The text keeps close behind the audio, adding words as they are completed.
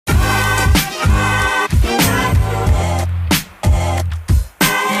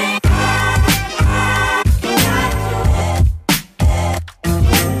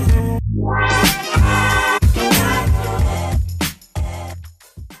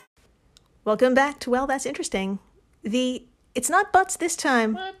Welcome back to Well, That's Interesting. It's not butts this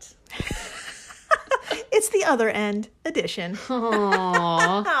time. What? It's the other end edition.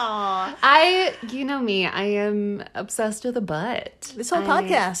 Aww. You know me, I am obsessed with a butt. This whole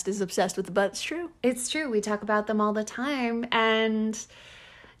podcast is obsessed with the butt. It's true. It's true. We talk about them all the time. And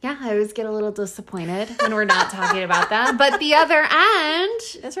yeah, I always get a little disappointed when we're not talking about them. But the other end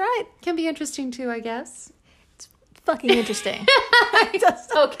That's right. can be interesting too, I guess. Fucking interesting.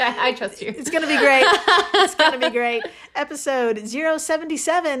 Okay, I trust you. It's going to be great. It's going to be great. Episode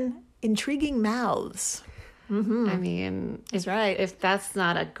 077, Intriguing Mouths. Mm-hmm. I mean, That's right. If that's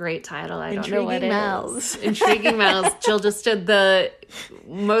not a great title, I don't know what Intriguing it Mouths. is. Intriguing Mouths. Jill just did the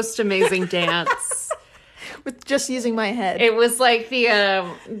most amazing dance. With just using my head. It was like the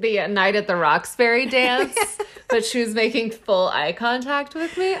Night at the Roxbury dance, but she was making full eye contact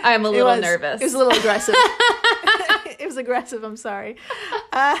with me. I'm a little nervous. It was a little aggressive. It was aggressive. I'm sorry.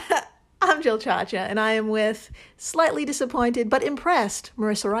 I'm Jill Chacha, and I am with slightly disappointed but impressed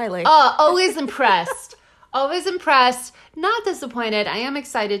Marissa Riley. Oh, always impressed. Always impressed. Not disappointed. I am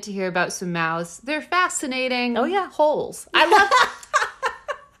excited to hear about some mouths. They're fascinating. Oh, yeah. Holes. I love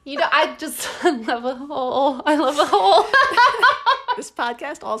I just love a hole. I love a hole. This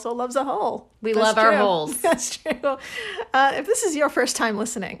podcast also loves a hole. We That's love our true. holes. That's true. If this is your first time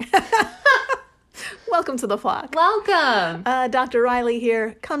listening, welcome to the flock. Welcome. Dr. Riley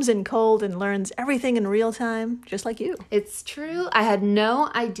here comes in cold and learns everything in real time, just like you. It's true. I had no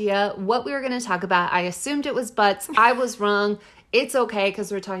idea what we were going to talk about. I assumed it was butts. I was wrong. It's okay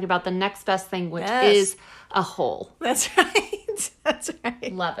because we're talking about the next best thing, which is a hole. That's right. That's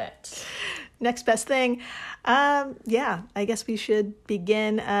right. Love it. Next best thing. I guess we should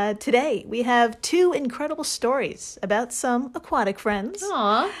begin today. We have two incredible stories about some aquatic friends.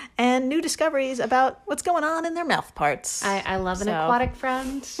 Aww. And new discoveries about what's going on in their mouth parts. I love an aquatic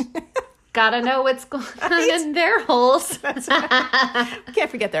friend. Gotta know what's going on in their holes. That's right. Can't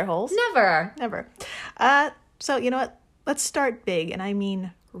forget their holes. Never. So you know what? Let's start big, and I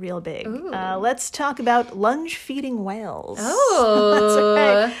mean real big. Ooh. Let's talk about lunge-feeding whales. Oh.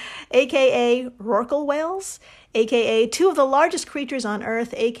 That's right. AKA Rorqual whales, AKA two of the largest creatures on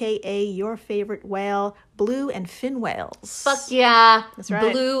Earth, AKA your favorite whale, blue and fin whales. Fuck yeah. That's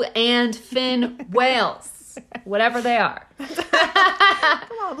right. Blue and fin whales. Whatever they are.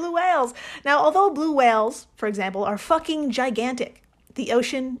 Come on, blue whales. Now, although blue whales, for example, are fucking gigantic, the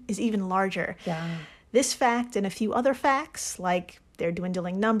ocean is even larger. Yeah. This fact and a few other facts, like their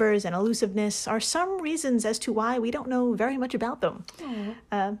dwindling numbers and elusiveness, are some reasons as to why we don't know very much about them.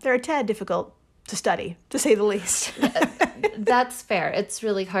 They're a tad difficult to study, to say the least. That's fair. It's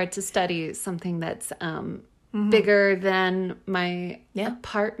really hard to study something that's bigger than my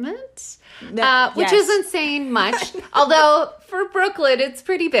apartment, which isn't saying much. Although for Brooklyn, it's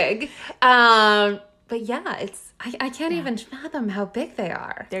pretty big. But yeah, I can't even fathom how big they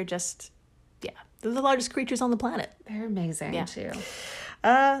are. They're just, they're the largest creatures on the planet. They're amazing too.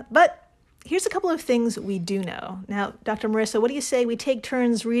 But here's a couple of things we do know. Now, Dr. Marissa, what do you say we take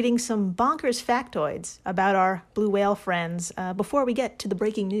turns reading some bonkers factoids about our blue whale friends before we get to the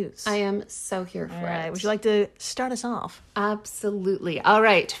breaking news? I am so here for it. Would you like to start us off? Absolutely. All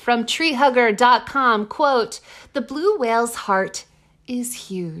right. From treehugger.com, quote, "The blue whale's heart is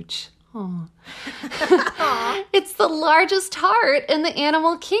huge." Oh. It's the largest heart in the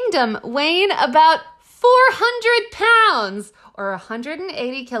animal kingdom, weighing about 400 pounds or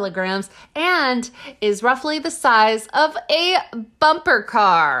 180 kilograms, and is roughly the size of a bumper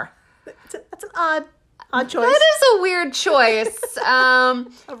car. That's an odd choice. That is a weird choice.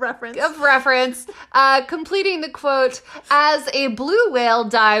 Of reference. Completing the quote, "As a blue whale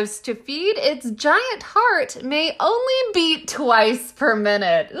dives to feed, its giant heart may only beat twice per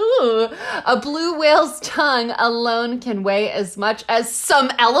minute." Ooh. A blue whale's tongue alone can weigh as much as some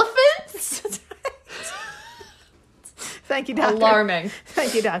elephants? Thank you, Doctor. Alarming.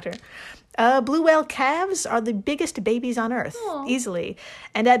 Thank you, Doctor. Blue whale calves are the biggest babies on Earth, easily,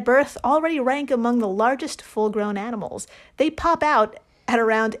 and at birth already rank among the largest full-grown animals. They pop out at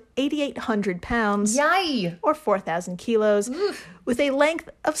around 8,800 pounds, Yay! or 4,000 kilos, with a length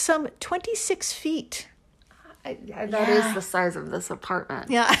of some 26 feet. That is the size of this apartment.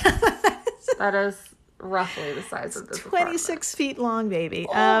 Yeah. That is roughly the size of this 26 feet long, baby.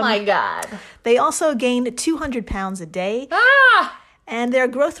 apartment. Oh my God. They also gain 200 pounds a day. And their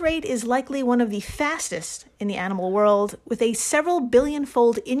growth rate is likely one of the fastest in the animal world, with a several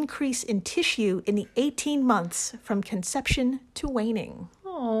billion-fold increase in tissue in the 18 months from conception to waning.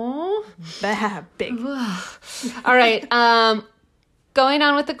 Oh. Big. All right. Going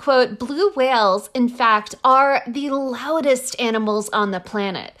on with the quote, blue whales, in fact, are the loudest animals on the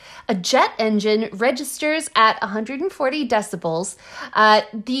planet. A jet engine registers at 140 decibels.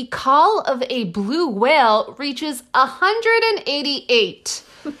 The call of a blue whale reaches 188.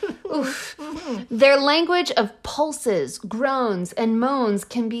 Oof. Their language of pulses, groans, and moans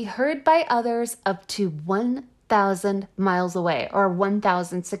can be heard by others up to 1,000 miles away, or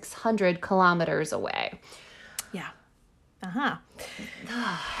 1,600 kilometers away. Yeah. Uh-huh.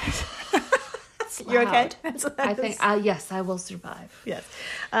 You're okay? I think, yes, I will survive. Yes.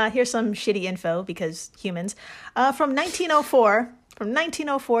 Here's some shitty info because humans. From 1904 to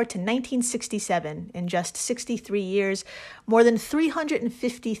 1967, in just 63 years, more than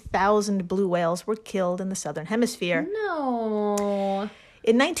 350,000 blue whales were killed in the southern hemisphere. No.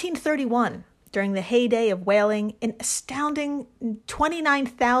 In 1931, during the heyday of whaling, an astounding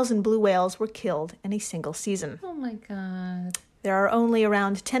 29,000 blue whales were killed in a single season. Oh my God. There are only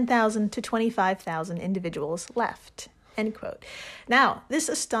around 10,000 to 25,000 individuals left. End quote. Now, this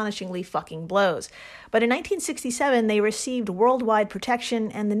astonishingly fucking blows. But in 1967, they received worldwide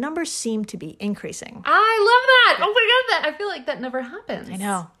protection, and the numbers seem to be increasing. I love that. Oh my God, I feel like that never happens. I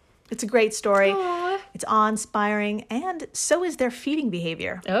know. It's a great story. Aww. It's awe-inspiring, and so is their feeding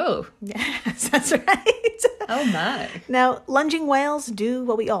behavior. Oh. Yes, that's right. Oh my. Now, lunging whales do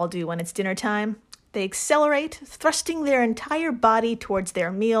what we all do when it's dinner time. They accelerate, thrusting their entire body towards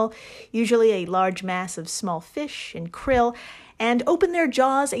their meal, usually a large mass of small fish and krill, and open their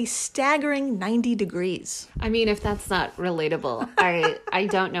jaws a staggering 90 degrees. I mean, if that's not relatable, I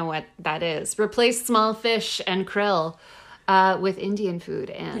don't know what that is. Replace small fish and krill with Indian food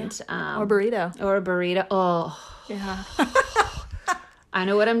and Or burrito. Or a burrito. Oh. Yeah. I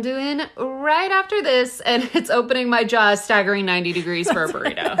know what I'm doing right after this, and it's opening my jaw staggering 90 degrees for a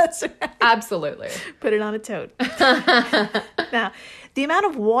burrito. That's right. Absolutely. Put it on a tote. Now, the amount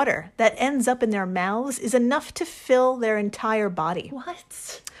of water that ends up in their mouths is enough to fill their entire body.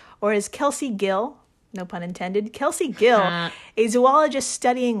 What? Or as Kelsey Gill, no pun intended, Kelsey Gill, a zoologist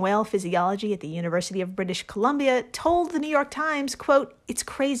studying whale physiology at the University of British Columbia, told the New York Times, quote, "It's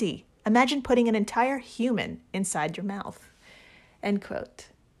crazy. Imagine putting an entire human inside your mouth." End quote.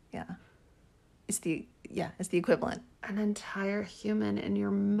 Yeah. It's the equivalent. An entire human in your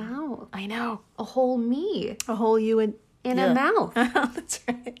mouth. I know. A whole me. A whole you in a mouth. That's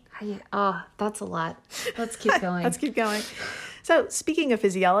right. That's a lot. Let's keep going. Let's keep going. So, speaking of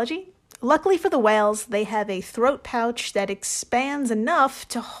physiology, luckily for the whales, they have a throat pouch that expands enough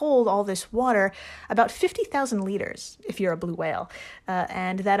to hold all this water, about 50,000 liters if you're a blue whale.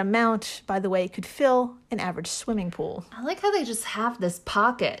 And that amount, by the way, could fill an average swimming pool. I like how they just have this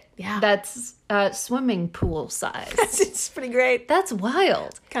pocket that's swimming pool size. It's pretty great. That's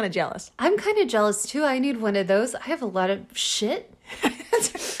wild. Kind of jealous. I'm kind of jealous too. I need one of those. I have a lot of shit. I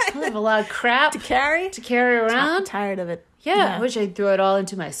have a lot of crap to carry around. I'm tired of it. Yeah, I wish I'd throw it all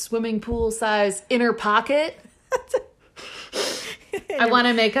into my swimming pool size inner pocket. I want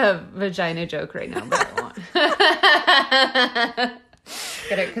to make a vagina joke right now, but I won't.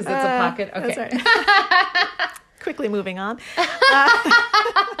 Get it? Because it's a pocket? Okay. That's right. Quickly moving on.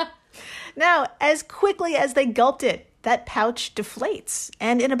 Now, as quickly as they gulped it, that pouch deflates.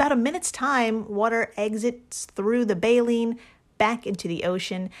 And in about a minute's time, water exits through the baleen back into the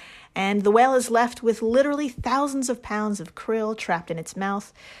ocean. And the whale is left with literally thousands of pounds of krill trapped in its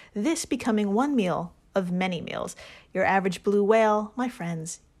mouth, this becoming one meal of many meals. Your average blue whale, my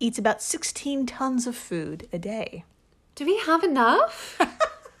friends, eats about 16 tons of food a day. Do we have enough?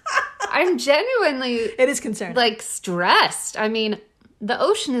 I'm genuinely... It is concerning. Like, stressed. I mean, the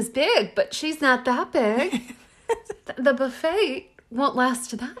ocean is big, but she's not that big. The buffet won't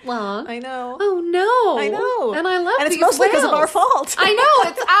last that long. I know. Oh, no. I know. And I love and these it's mostly because of whales. our fault. I know.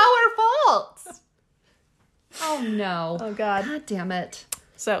 It's our fault. Oh, no. Oh, God. God damn it.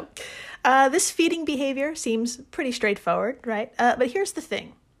 So, this feeding behavior seems pretty straightforward, right? But here's the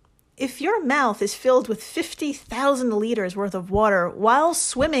thing. If your mouth is filled with 50,000 liters worth of water while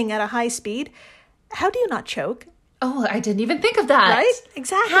swimming at a high speed, how do you not choke? Oh, I didn't even think of that. Right?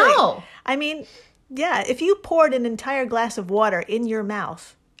 Exactly. How? I mean, yeah, if you poured an entire glass of water in your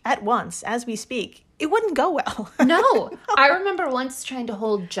mouth at once as we speak, it wouldn't go well. No. I remember once trying to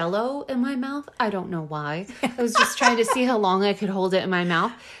hold Jell-O in my mouth. I don't know why. I was just trying to see how long I could hold it in my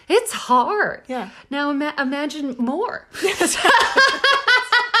mouth. It's hard. Yeah. Now imagine more.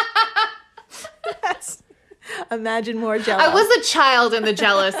 Imagine more Jell-O. I was a child in the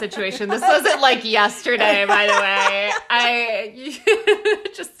Jell-O situation. This wasn't like yesterday, by the way.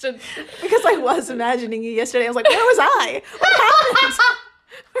 Because I was imagining you yesterday. I was like, where was I? What happened?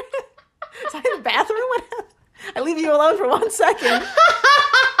 Was I in the bathroom? What happened? I leave you alone for 1 second.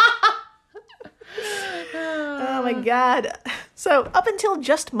 my God. So up until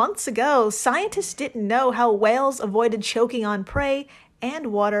just months ago, scientists didn't know how whales avoided choking on prey and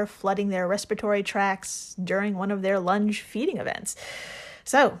water flooding their respiratory tracts during one of their lunge feeding events.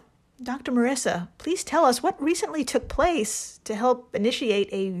 So, Dr. Marissa, please tell us what recently took place to help initiate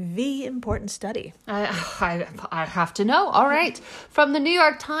a important study. I have to know. All right. From the New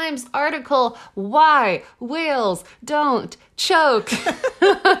York Times article, Why Whales Don't Choke.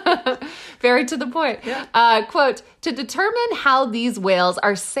 Very to the point. Yeah. Quote, to determine how these whales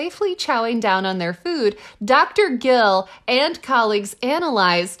are safely chowing down on their food, Dr. Gill and colleagues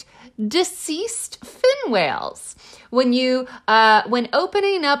analyzed deceased fin whales. When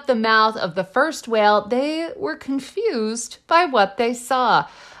opening up the mouth of the first whale, they were confused by what they saw.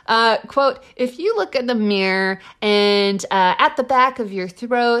 Quote, if you look in the mirror and at the back of your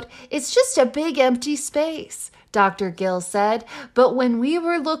throat, it's just a big empty space, Dr. Gill said. But when we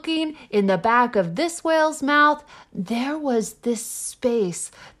were looking in the back of this whale's mouth, there was this space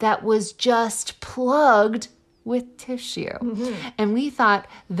that was just plugged with tissue. Mm-hmm. And we thought,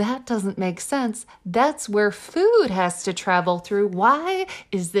 that doesn't make sense. That's where food has to travel through. Why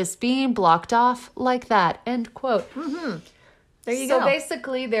is this being blocked off like that? End quote. Mm-hmm. There you go. So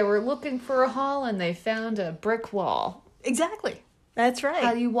basically, they were looking for a hole and they found a brick wall. Exactly. That's right.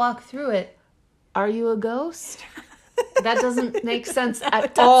 How do you walk through it? Are you a ghost? That doesn't make sense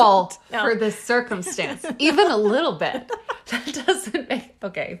at all for this circumstance. Even a little bit. That doesn't make...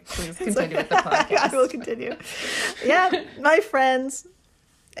 Okay, please continue with the podcast. I will continue. Yeah, my friends,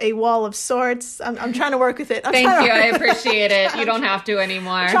 a wall of sorts. I'm trying to work with it. Thank you. I appreciate it. You don't have to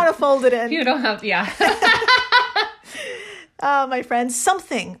anymore. I'm trying to fold it in. You don't have to, yeah. My friends,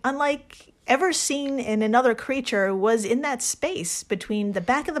 something unlike ever seen in another creature was in that space between the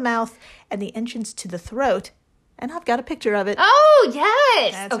back of the mouth and the entrance to the throat. And I've got a picture of it. Oh,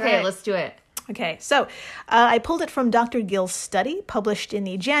 yes. That's okay, right. Let's do it. Okay, so I pulled it from Dr. Gill's study, published in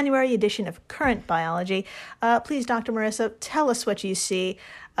the January edition of Current Biology. Please, Dr. Marissa, tell us what you see.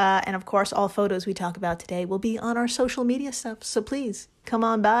 And of course, all photos we talk about today will be on our social media stuff. So please, come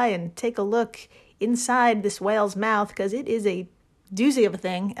on by and take a look inside this whale's mouth, because it is a doozy of a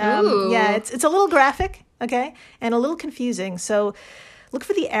thing. Yeah, it's a little graphic, okay, and a little confusing. So look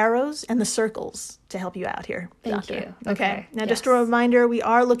for the arrows and the circles to help you out here, Doctor. Thank you. Okay. Now, just a reminder, we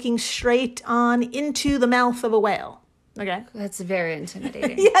are looking straight on into the mouth of a whale. Okay. That's very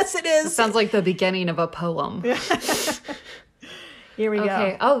intimidating. Yes, it is. It sounds like the beginning of a poem. Here we go.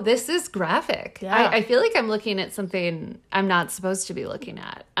 Okay. Oh, this is graphic. Yeah. I feel like I'm looking at something I'm not supposed to be looking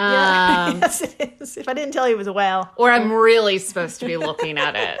at. Yes, it is. If I didn't tell you it was a whale. Or I'm really supposed to be looking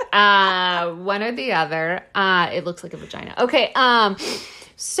at it. One or the other. It looks like a vagina. Okay.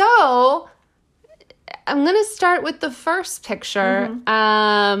 So I'm going to start with the first picture.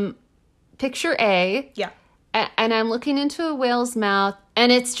 Mm-hmm. Picture A. Yeah. And I'm looking into a whale's mouth,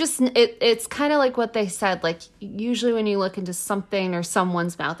 and it's just, it's kind of like what they said. Like, usually when you look into something or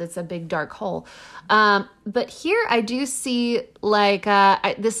someone's mouth, it's a big dark hole. But here I do see, like,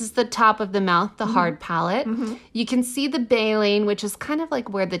 this is the top of the mouth, the hard palate. Mm-hmm. You can see the baleen, which is kind of like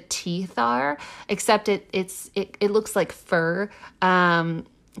where the teeth are, except it looks like fur,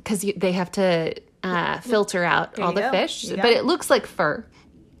 because they have to filter out all the fish. But it looks like fur.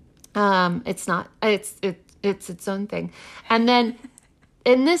 It's not. It's its own thing. And then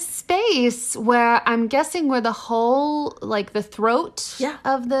in this space where I'm guessing where the whole, like the throat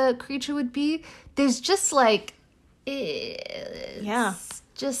of the creature would be, there's just like,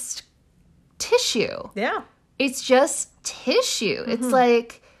 just tissue. Yeah. It's just tissue. Mm-hmm. It's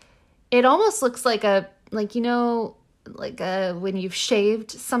like, it almost looks like when you've shaved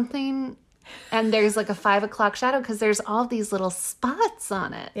something and there's like a 5 o'clock shadow, because there's all these little spots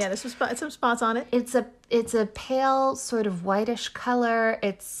on it. Yeah, there's some spots on it. It's a pale sort of whitish color.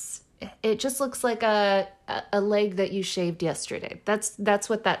 It just looks like a leg that you shaved yesterday. That's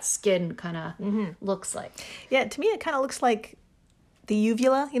what that skin kind of looks like. Yeah, to me it kind of looks like the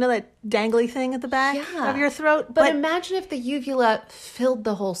uvula, that dangly thing at the back of your throat. But imagine if the uvula filled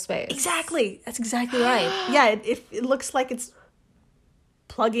the whole space. Exactly. That's exactly right. Yeah, it looks like it's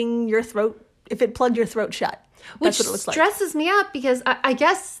plugging your throat, if it plugged your throat shut. That's what it looks like. Which stresses me out, because I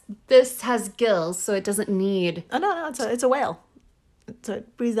guess this has gills, so it doesn't need... Oh, no, it's a whale. So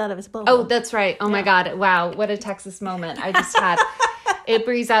it breathes out of its blowhole. Oh, that's right. Oh, my God. Wow, what a Texas moment I just had. It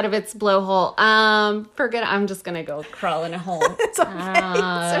breathes out of its blowhole. I'm just going to go crawl in a hole. It's okay. It's all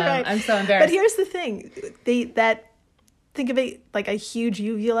right. I'm so embarrassed. But here's the thing. Think of it like a huge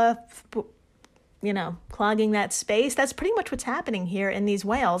uvula, clogging that space. That's pretty much what's happening here in these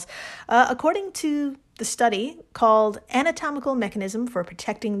whales. According to the study, called Anatomical Mechanism for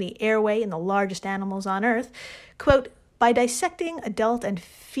Protecting the Airway in the Largest Animals on Earth, quote, by dissecting adult and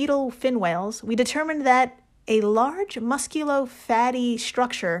fetal fin whales, we determined that a large musculo-fatty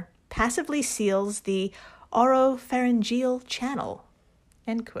structure passively seals the oropharyngeal channel,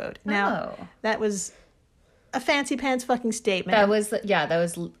 end quote. Now, that was a fancy pants fucking statement. That was a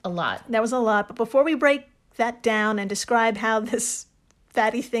lot. That was a lot. But before we break that down and describe how this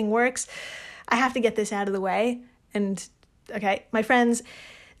fatty thing works, I have to get this out of the way. And, okay, my friends,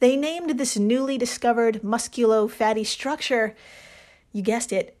 they named this newly discovered musculo-fatty structure, you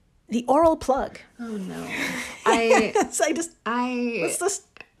guessed it, the oral plug. Oh, no. Let's just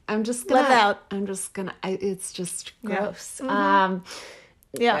I'm just gonna let it out. It's just gross.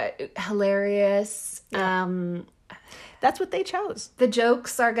 Hilarious. That's what they chose. The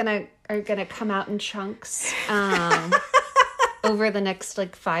jokes are gonna come out in chunks over the next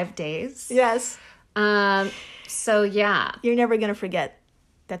 5 days. Yes. So yeah, you're never gonna forget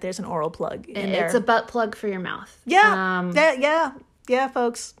that there's an oral plug in there. It's a butt plug for your mouth. Yeah. Yeah,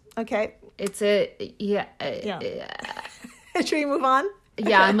 folks. Okay. It's a Should we move on?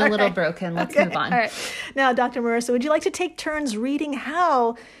 Yeah, I'm a little broken. Let's move on. All right. Now, Dr. Marissa, would you like to take turns reading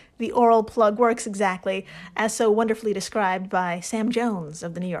how the oral plug works exactly, as so wonderfully described by Sam Jones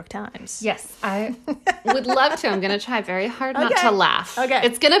of the New York Times? Yes, I would love to. I'm going to try very hard not to laugh. Okay.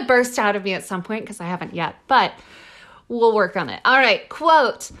 It's going to burst out of me at some point because I haven't yet, but we'll work on it. All right,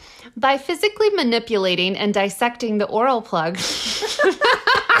 quote, by physically manipulating and dissecting the oral plug.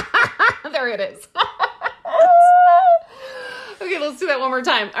 There it is. Okay, let's do that one more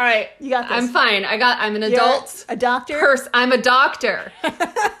time. All right. You got this. I'm fine. I'm an adult. A doctor? I'm a doctor.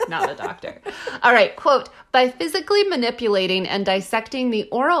 Not a doctor. All right, quote, by physically manipulating and dissecting the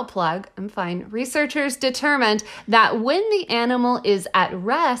oral plug, I'm fine, researchers determined that when the animal is at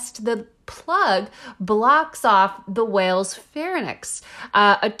rest, the plug blocks off the whale's pharynx,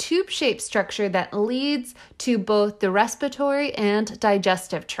 a tube-shaped structure that leads to both the respiratory and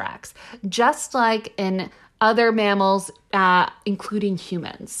digestive tracts, just like in other mammals, including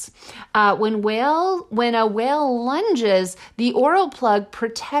humans. When a whale lunges, the oral plug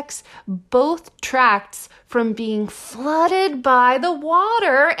protects both tracts from being flooded by the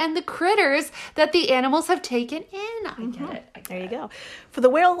water and the critters that the animals have taken in. I get it. There you go. For the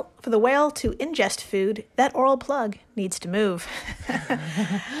whale to ingest food, that oral plug needs to move.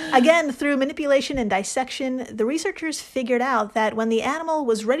 Again, through manipulation and dissection, the researchers figured out that when the animal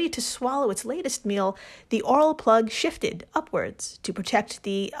was ready to swallow its latest meal, the oral plug shifted upwards to protect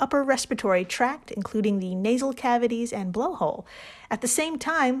the upper respiratory tract, including the nasal cavities and blowhole. At the same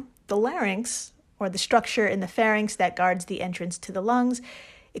time, the larynx, or the structure in the pharynx that guards the entrance to the lungs,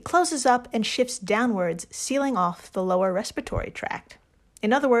 it closes up and shifts downwards, sealing off the lower respiratory tract.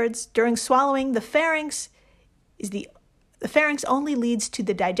 In other words, during swallowing, the pharynx only leads to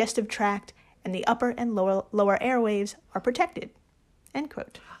the digestive tract, and the upper and lower airwaves are protected. End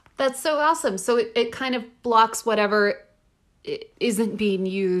quote. That's so awesome. So it kind of blocks whatever isn't being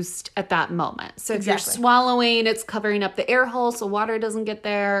used at that moment. So if you're swallowing, it's covering up the air hole so water doesn't get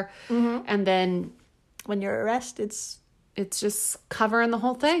there. Mm-hmm. And then when you're at rest, it's just covering the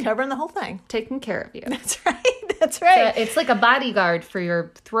whole thing. Taking care of you. That's right. So it's like a bodyguard for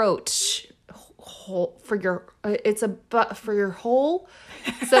your throat. It's a butt for your hole.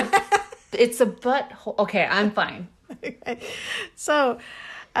 It's a butt hole. Okay, I'm fine. Okay. So,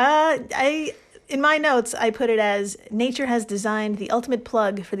 in my notes, I put it as nature has designed the ultimate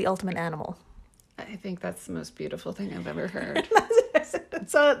plug for the ultimate animal. I think that's the most beautiful thing I've ever heard.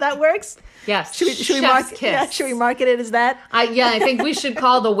 So that works? Yes. Should we market it as that? I think we should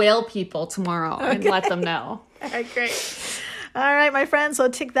call the whale people tomorrow and let them know. All right, great. All right, my friends, so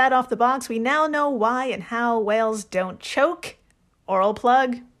tick that off the box. We now know why and how whales don't choke. Oral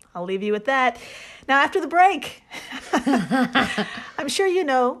plug. I'll leave you with that. Now, after the break, I'm sure you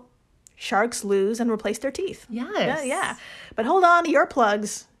know sharks lose and replace their teeth. Yes. Yeah. But hold on to your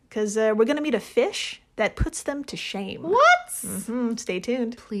plugs, because we're going to meet a fish that puts them to shame. What? Mm-hmm. Stay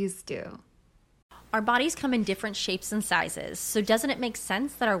tuned. Please do. Our bodies come in different shapes and sizes, so doesn't it make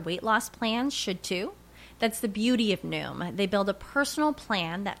sense that our weight loss plans should too? That's the beauty of Noom. They build a personal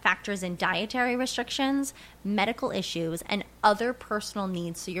plan that factors in dietary restrictions, medical issues, and other personal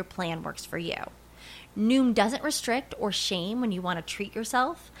needs so your plan works for you. Noom doesn't restrict or shame when you want to treat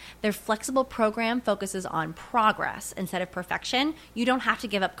yourself. Their flexible program focuses on progress instead of perfection. You don't have to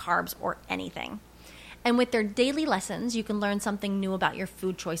give up carbs or anything. And with their daily lessons, you can learn something new about your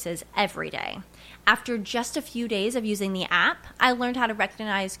food choices every day. After just a few days of using the app, I learned how to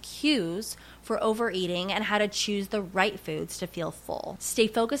recognize cues for overeating and how to choose the right foods to feel full. Stay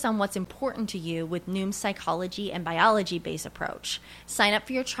focused on what's important to you with Noom's psychology and biology-based approach. Sign up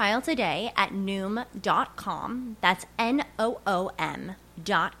for your trial today at Noom.com. That's Noom.com.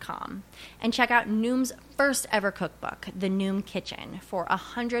 And check out Noom's first ever cookbook, The Noom Kitchen, for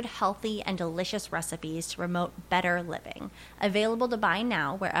 100 healthy and delicious recipes to promote better living. Available to buy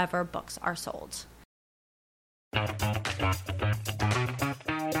now wherever books are sold.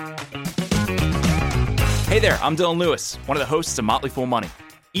 Hey there, I'm Dylan Lewis, one of the hosts of Motley Fool Money.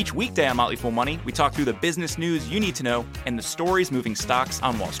 Each weekday on Motley Fool Money, we talk through the business news you need to know and the stories moving stocks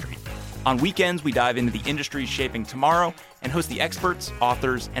on Wall Street. On weekends, we dive into the industries shaping tomorrow and host the experts,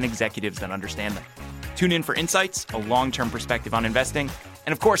 authors, and executives that understand them. Tune in for insights, a long-term perspective on investing,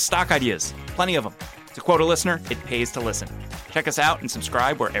 and of course, stock ideas. Plenty of them. To quote a listener, it pays to listen. Check us out and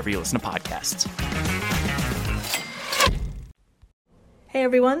subscribe wherever you listen to podcasts. Hey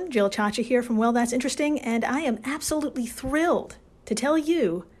everyone, Jill Chacha here from Well That's Interesting, and I am absolutely thrilled to tell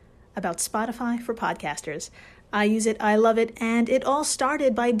you about Spotify for Podcasters. I use it, I love it, and it all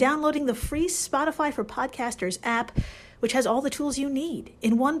started by downloading the free Spotify for Podcasters app, which has all the tools you need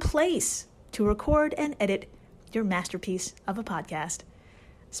in one place to record and edit your masterpiece of a podcast.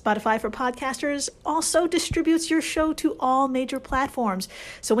 Spotify for Podcasters also distributes your show to all major platforms,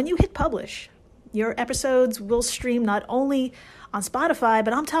 so when you hit publish, your episodes will stream not only on Spotify,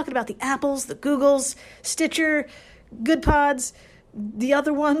 but I'm talking about the Apples, the Googles, Stitcher, Good Pods, the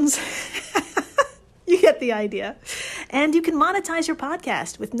other ones. You get the idea. And you can monetize your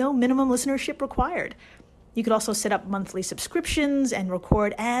podcast with no minimum listenership required. You could also set up monthly subscriptions and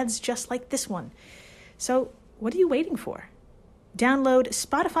record ads just like this one. So what are you waiting for? Download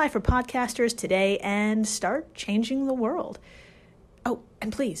Spotify for Podcasters today and start changing the world. Oh,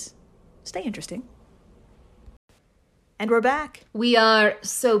 and please, stay interesting. And we're back. We are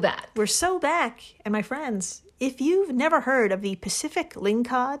so back. We're so back. And my friends, if you've never heard of the Pacific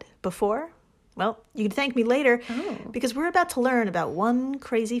lingcod before, well, you can thank me later because we're about to learn about one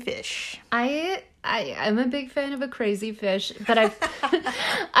crazy fish. I'm a big fan of a crazy fish, but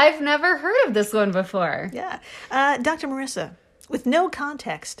I've never heard of this one before. Yeah. Dr. Marissa, with no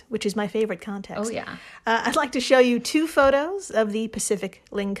context, which is my favorite context. Oh, yeah. I'd like to show you 2 photos of the Pacific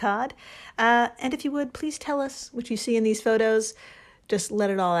lingcod. And if you would, please tell us what you see in these photos. Just let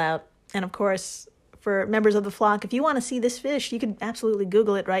it all out. And of course, for members of the flock, if you want to see this fish, you can absolutely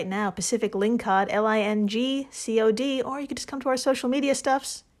Google it right now. Pacific lingcod, Lingcod, or you could just come to our social media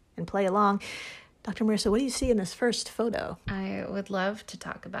stuffs and play along. Dr. Marissa, what do you see in this first photo? I would love to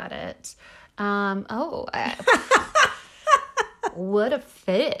talk about it. What a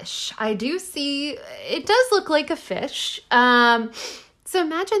fish. I do see, it does look like a fish. So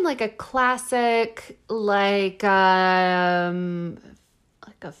imagine like a classic, like a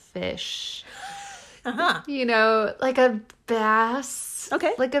fish. Uh-huh. You know, like a bass.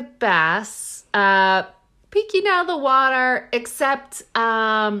 Okay. Like a bass. Peeking out of the water, except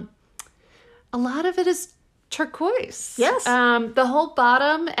a lot of it is turquoise. Yes. The whole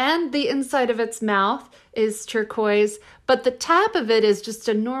bottom and the inside of its mouth is turquoise, but the top of it is just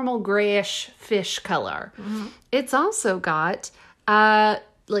a normal grayish fish color. Mm-hmm. It's also got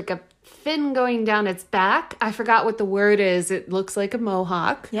like a fin going down its back. I forgot what the word is. It looks like a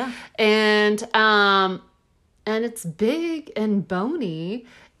mohawk. Yeah. And it's big and bony,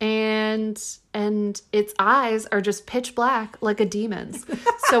 and its eyes are just pitch black like a demon's.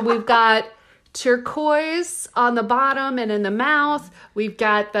 So we've got turquoise on the bottom and in the mouth. We've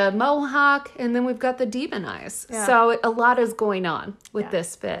got the mohawk, and then we've got the demon eyes. Yeah. So a lot is going on with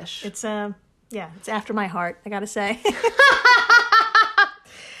this fish. It's it's after my heart, I gotta say.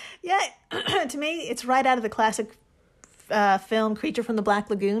 Yeah, to me, it's right out of the classic film Creature from the Black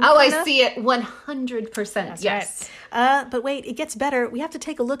Lagoon. Oh, I see it 100%. Yes. Right. But wait, it gets better. We have to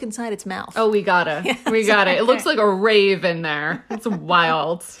take a look inside its mouth. Oh, we gotta. Yeah, we gotta. It looks like a rave in there. It's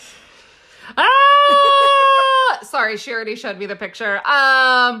wild. Sorry, she already showed me the picture.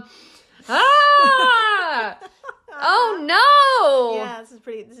 Oh no! Yeah,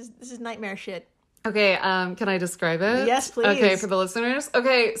 this is nightmare shit. Okay, can I describe it? Yes, please. Okay, for the listeners.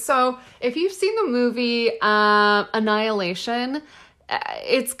 Okay, so if you've seen the movie Annihilation,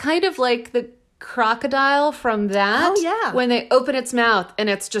 it's kind of like the crocodile from that. Oh, yeah. When they open its mouth and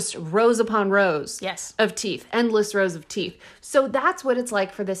it's just rows upon rows of teeth, endless rows of teeth. So that's what it's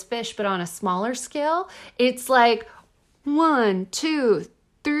like for this fish, but on a smaller scale. It's like 1, 2,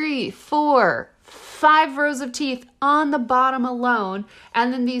 3, 4, 5 rows of teeth on the bottom alone,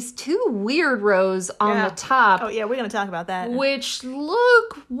 and then these 2 weird rows on the top. Oh, yeah, we're going to talk about that. Which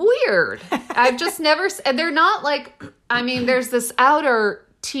look weird. I've just never... They're not like... I mean, there's this outer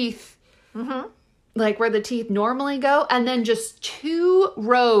teeth, like where the teeth normally go, and then just 2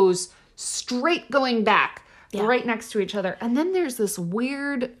 rows straight going back, right next to each other. And then there's this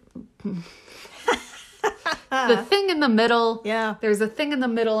weird... the thing in the middle. Yeah. There's a thing in the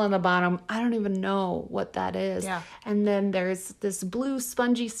middle on the bottom. I don't even know what that is. Yeah. And then there's this blue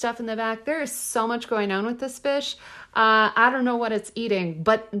spongy stuff in the back. There is so much going on with this fish. I don't know what it's eating,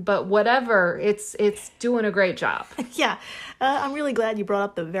 but whatever, it's doing a great job. Yeah. I'm really glad you brought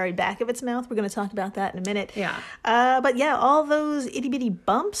up the very back of its mouth. We're going to talk about that in a minute. Yeah. But yeah, all those itty bitty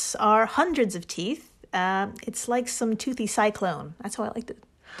bumps are hundreds of teeth. It's like some toothy cyclone. That's how I like to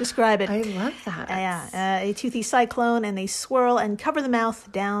describe it. I love that. Yeah, a toothy cyclone, and they swirl and cover the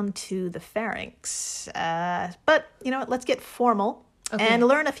mouth down to the pharynx. But, you know what, let's get formal and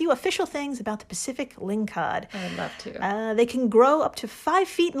learn a few official things about the Pacific lingcod. I'd love to. They can grow up to 5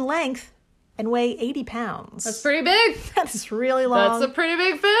 feet in length and weigh 80 pounds. That's pretty big. That is really long. That's a pretty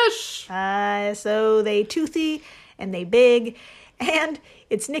big fish. So they toothy and they big, and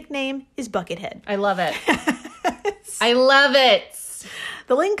its nickname is Buckethead. I love it. I love it.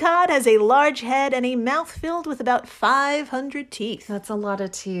 The lingcod has a large head and a mouth filled with about 500 teeth. That's a lot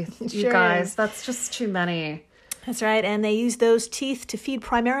of teeth, you Sure guys. is. That's just too many. That's right, and they use those teeth to feed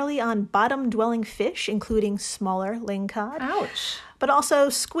primarily on bottom-dwelling fish, including smaller lingcod. Ouch. But also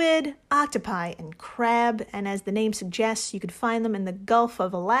squid, octopi, and crab. And as the name suggests, you could find them in the Gulf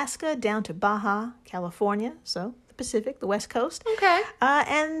of Alaska down to Baja, California. So the Pacific, the West Coast. Okay.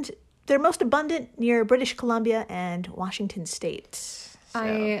 And they're most abundant near British Columbia and Washington State.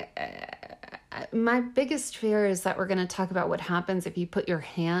 So. My biggest fear is that we're going to talk about what happens if you put your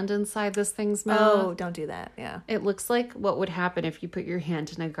hand inside this thing's mouth. Oh, don't do that. Yeah. It looks like what would happen if you put your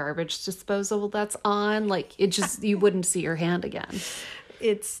hand in a garbage disposal that's on. Like, it just, you wouldn't see your hand again.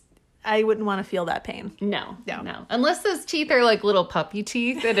 I wouldn't want to feel that pain. No. Unless those teeth are like little puppy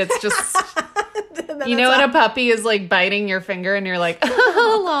teeth and it's just, you know, when when a puppy is like biting your finger and you're like,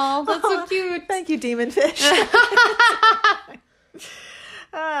 oh, lol, that's so cute. Thank you, demon fish.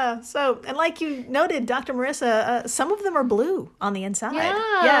 And like you noted, Dr. Marissa, some of them are blue on the inside.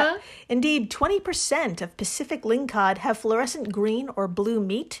 Yeah. Indeed, 20% of Pacific lingcod have fluorescent green or blue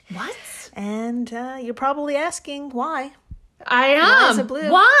meat. What? And you're probably asking why. I am. Why is it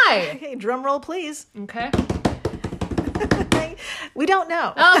blue? Why? Okay, drum roll, please. Okay. We don't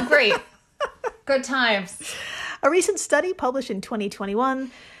know. Oh, great. Good times. A recent study published in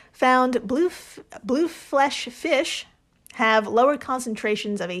 2021 found blue flesh fish have lower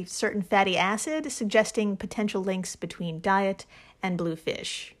concentrations of a certain fatty acid, suggesting potential links between diet and blue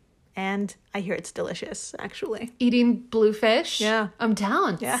fish. And I hear it's delicious, actually. Eating blue fish? Yeah. I'm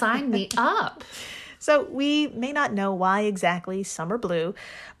down. Yeah. Sign me up. So we may not know why exactly some are blue,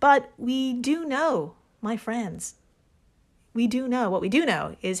 but we do know, my friends, what we do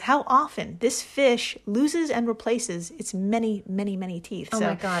know is how often this fish loses and replaces its many, many, many teeth. Oh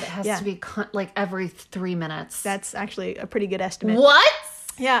my God, it has to be like every 3 minutes. That's actually a pretty good estimate. What?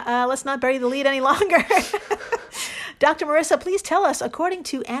 Yeah, let's not bury the lead any longer. Dr. Marissa, please tell us, according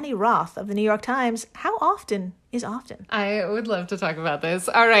to Annie Roth of the New York Times, how often is often? I would love to talk about this.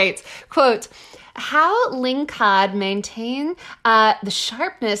 All right. Quote, how lingcod maintain the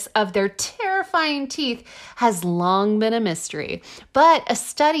sharpness of their terrifying teeth has long been a mystery. But a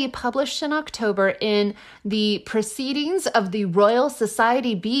study published in October in the Proceedings of the Royal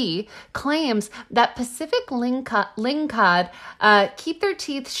Society B claims that Pacific lingcod keep their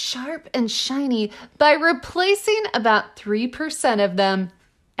teeth sharp and shiny by replacing about 3% of them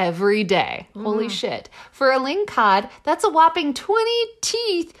every day. Holy shit. For a lingcod, that's a whopping 20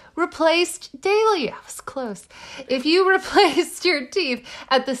 teeth replaced daily. I was close. If you replaced your teeth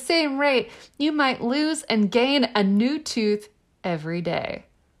at the same rate, you might lose and gain a new tooth every day.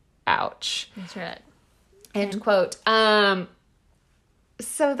 Ouch. That's right. End quote.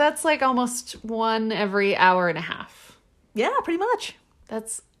 So that's like almost one every hour and a half. Yeah, pretty much.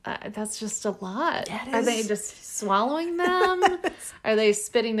 That's just a lot. Yeah, it Are is. they just swallowing them? Are they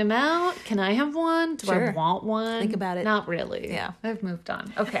spitting them out? Can I have one? Do Sure. I want one? Think about it. Not really. Yeah. I've moved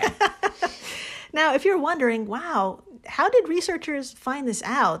on. Okay. Now, if you're wondering, wow, how did researchers find this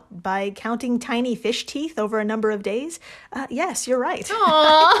out? By counting tiny fish teeth over a number of days? Yes, you're right.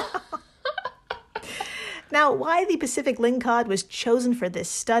 Aww. Now, why the Pacific lingcod was chosen for this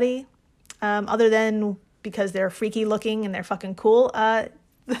study, other than because they're freaky looking and they're fucking cool,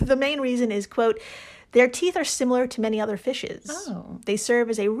 the main reason is, quote, Their teeth are similar to many other fishes. Oh. They serve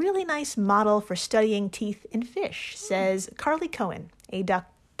as a really nice model for studying teeth in fish, says Carly Cohen, a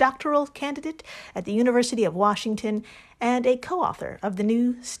doctoral candidate at the University of Washington and a co-author of the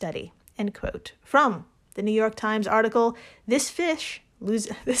new study. End quote. From the New York Times article, this fish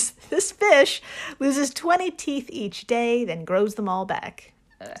loses 20 teeth each day, then grows them all back.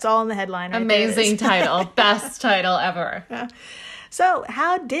 It's all in the headline. Right? Amazing title. Best title ever. So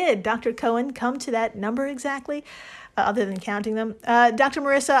how did Dr. Cohen come to that number exactly, other than counting them? Dr.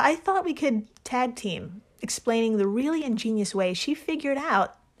 Marissa, I thought we could tag team explaining the really ingenious way she figured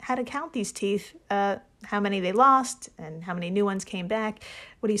out how to count these teeth, how many they lost and how many new ones came back.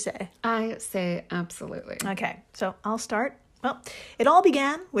 What do you say? I say absolutely. Okay, so I'll start. Well, it all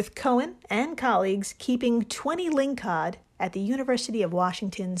began with Cohen and colleagues keeping 20 lingcod at the University of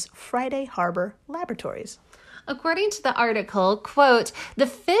Washington's Friday Harbor laboratories. According to the article, quote, the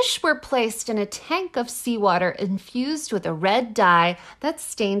fish were placed in a tank of seawater infused with a red dye that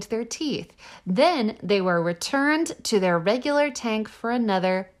stained their teeth. Then they were returned to their regular tank for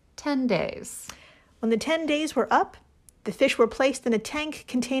another 10 days. When the 10 days were up, the fish were placed in a tank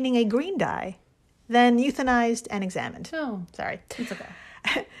containing a green dye, then euthanized and examined. Oh, sorry. It's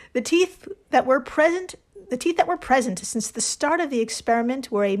okay. The teeth that were present since the start of the experiment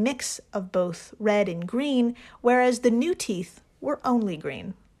were a mix of both red and green, whereas the new teeth were only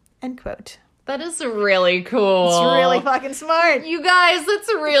green. End quote. That is really cool. It's really fucking smart. You guys, that's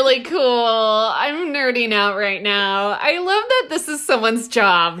really cool. I'm nerding out right now. I love that this is someone's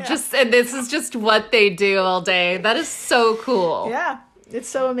job. Yeah. And this is just what they do all day. That is so cool. Yeah, it's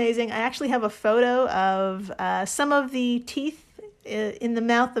so amazing. I actually have a photo of some of the teeth in the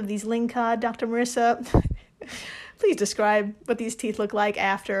mouth of these lingcod. Dr. Marissa, please describe what these teeth look like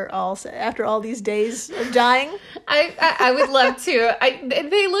after all these days of dying. I would love to.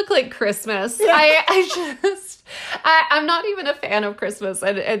 They look like Christmas. Yeah. I'm not even a fan of Christmas,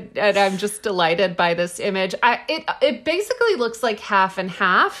 and I'm just delighted by this image. It basically looks like half and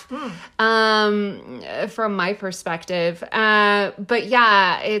half, from my perspective. But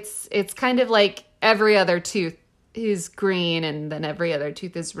yeah, it's kind of like every other tooth is green and then every other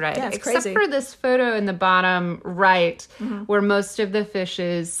tooth is red. Yeah, it's except crazy. for this photo in the bottom right, where most of the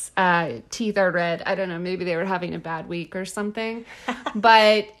fish's teeth are red. I don't know, maybe they were having a bad week or something.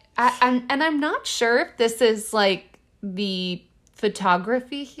 But I'm not sure if this is like the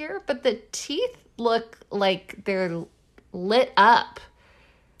photography here, but the teeth look like they're lit up.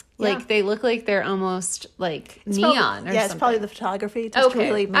 Yeah. Like they look like they're almost like neon or something. Yeah, it's probably the photography. Just to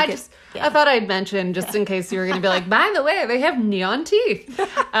really make I thought I'd mention just in case you were going to be like, by the way, they have neon teeth.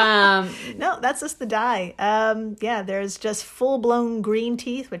 No, that's just the dye. Yeah, there's just full-blown green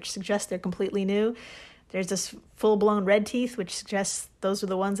teeth, which suggests they're completely new. There's just full-blown red teeth, which suggests those are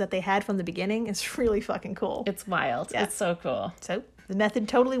the ones that they had from the beginning. It's really fucking cool. It's wild. Yeah. It's so cool. So the method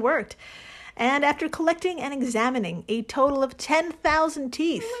totally worked. And after collecting and examining a total of 10,000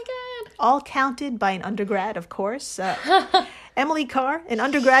 teeth, Oh my God. all counted by an undergrad, of course, Emily Carr, an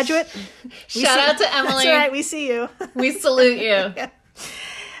undergraduate. Shout out to Emily. That's right, we see you. We salute you.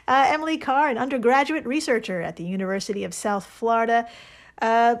 Emily Carr, an undergraduate researcher at the University of South Florida.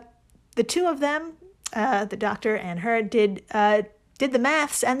 The two of them, the doctor and her, did the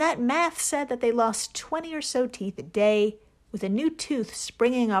maths, and that math said that they lost 20 or so teeth a day, with a new tooth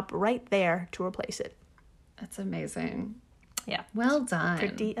springing up right there to replace it. That's amazing. Yeah. Well done.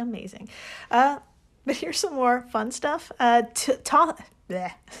 Pretty amazing. But here's some more fun stuff. Sorry,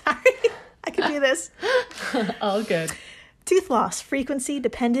 I can do this. All good. Tooth loss frequency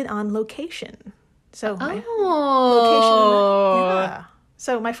dependent on location. So, location. Yeah.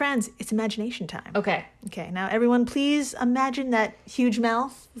 So, my friends, it's imagination time. Okay. Okay, now everyone please imagine that huge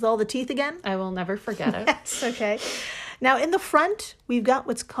mouth with all the teeth again. I will never forget it. Yes, okay. Now, in the front, we've got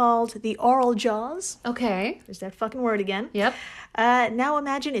what's called the oral jaws. Okay. There's that fucking word again. Yep. Now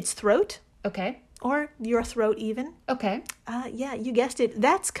imagine its throat, Okay. or your throat even. Okay. Yeah, you guessed it.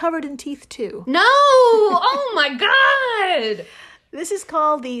 That's covered in teeth too. No! Oh my God! This is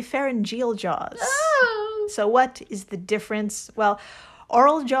called the pharyngeal jaws. Oh. So what is the difference? Well,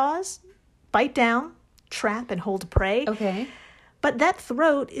 oral jaws bite down, trap, and hold prey. Okay. But that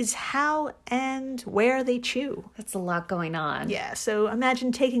throat is how and where they chew. That's a lot going on. Yeah, so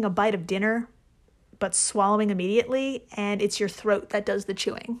imagine taking a bite of dinner, but swallowing immediately, and it's your throat that does the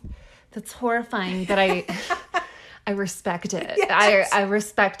chewing. That's horrifying, but I respect it. Yes. I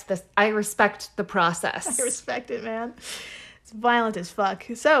respect this. I respect the process. I respect it, man. It's violent as fuck.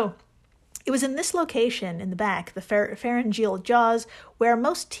 So, it was in this location in the back, the pharyngeal jaws, where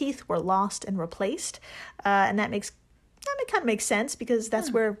most teeth were lost and replaced. And that makes It kind of makes sense because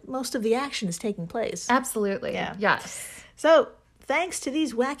that's where most of the action is taking place. Absolutely. Yeah. Yes. So, thanks to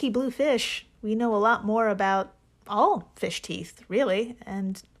these wacky blue fish, we know a lot more about all fish teeth, really.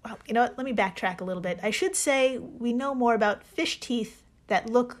 And, well, you know what? Let me backtrack a little bit. I should say we know more about fish teeth that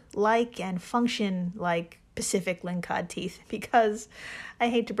look like and function like Pacific lingcod teeth because, I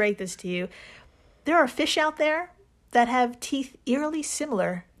hate to break this to you, there are fish out there that have teeth eerily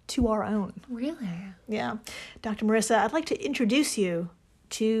similar to our own. Really? Yeah. Dr. Marissa, I'd like to introduce you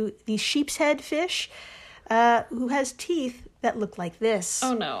to the sheep's head fish who has teeth that look like this.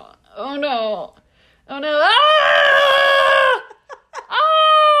 Oh, no. Oh, no. Oh, no. Ah!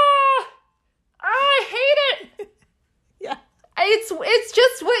 Ah! I hate it. Yeah. It's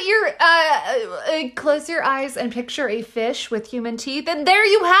just what you're, close your eyes and picture a fish with human teeth, and there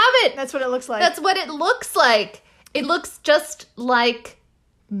you have it. That's what it looks like. That's what it looks like. It looks just like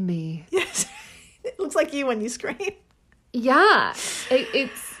me. Yes. It looks like you when you scream. Yeah.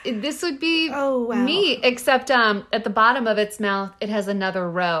 This would be me, except at the bottom of its mouth, it has another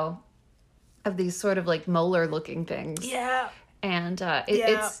row of these sort of like molar looking things. Yeah. And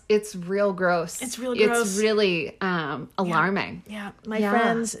it's real gross. It's real gross. It's really alarming. Yeah. My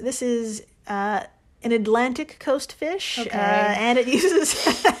friends, this is an Atlantic coast fish. Okay. And it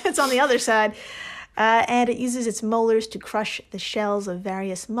uses, it's on the other side, and it uses its molars to crush the shells of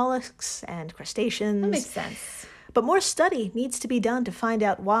various mollusks and crustaceans. That makes sense. But more study needs to be done to find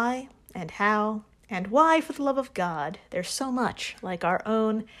out why and how and why, for the love of God, there's so much like our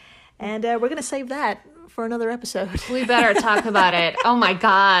own. And we're going to save that for another episode. We better talk about it. Oh, my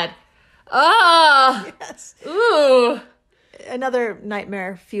God. Oh! Yes. Ooh! Another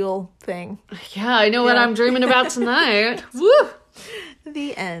nightmare fuel thing. Yeah, I know what I'm dreaming about tonight. Woo!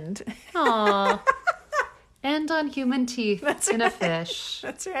 The end. Aw. End on human teeth in a fish.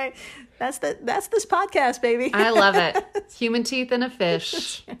 That's right. That's this podcast, baby. I love it. Human teeth in a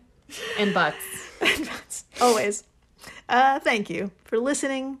fish. And butts. Always. Thank you for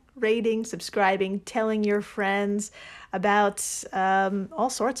listening, rating, subscribing, telling your friends about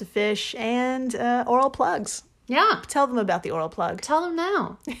all sorts of fish and oral plugs. Yeah. Tell them about the oral plug. Tell them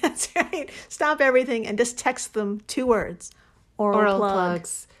now. That's right. Stop everything and just text them 2 words. Oral plug.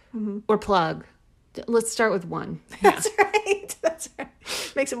 Plugs. Mm-hmm. Or plug. Let's start with one. That's right. That's right.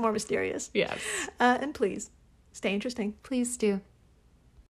 Makes it more mysterious. Yes. And please, stay interesting. Please do.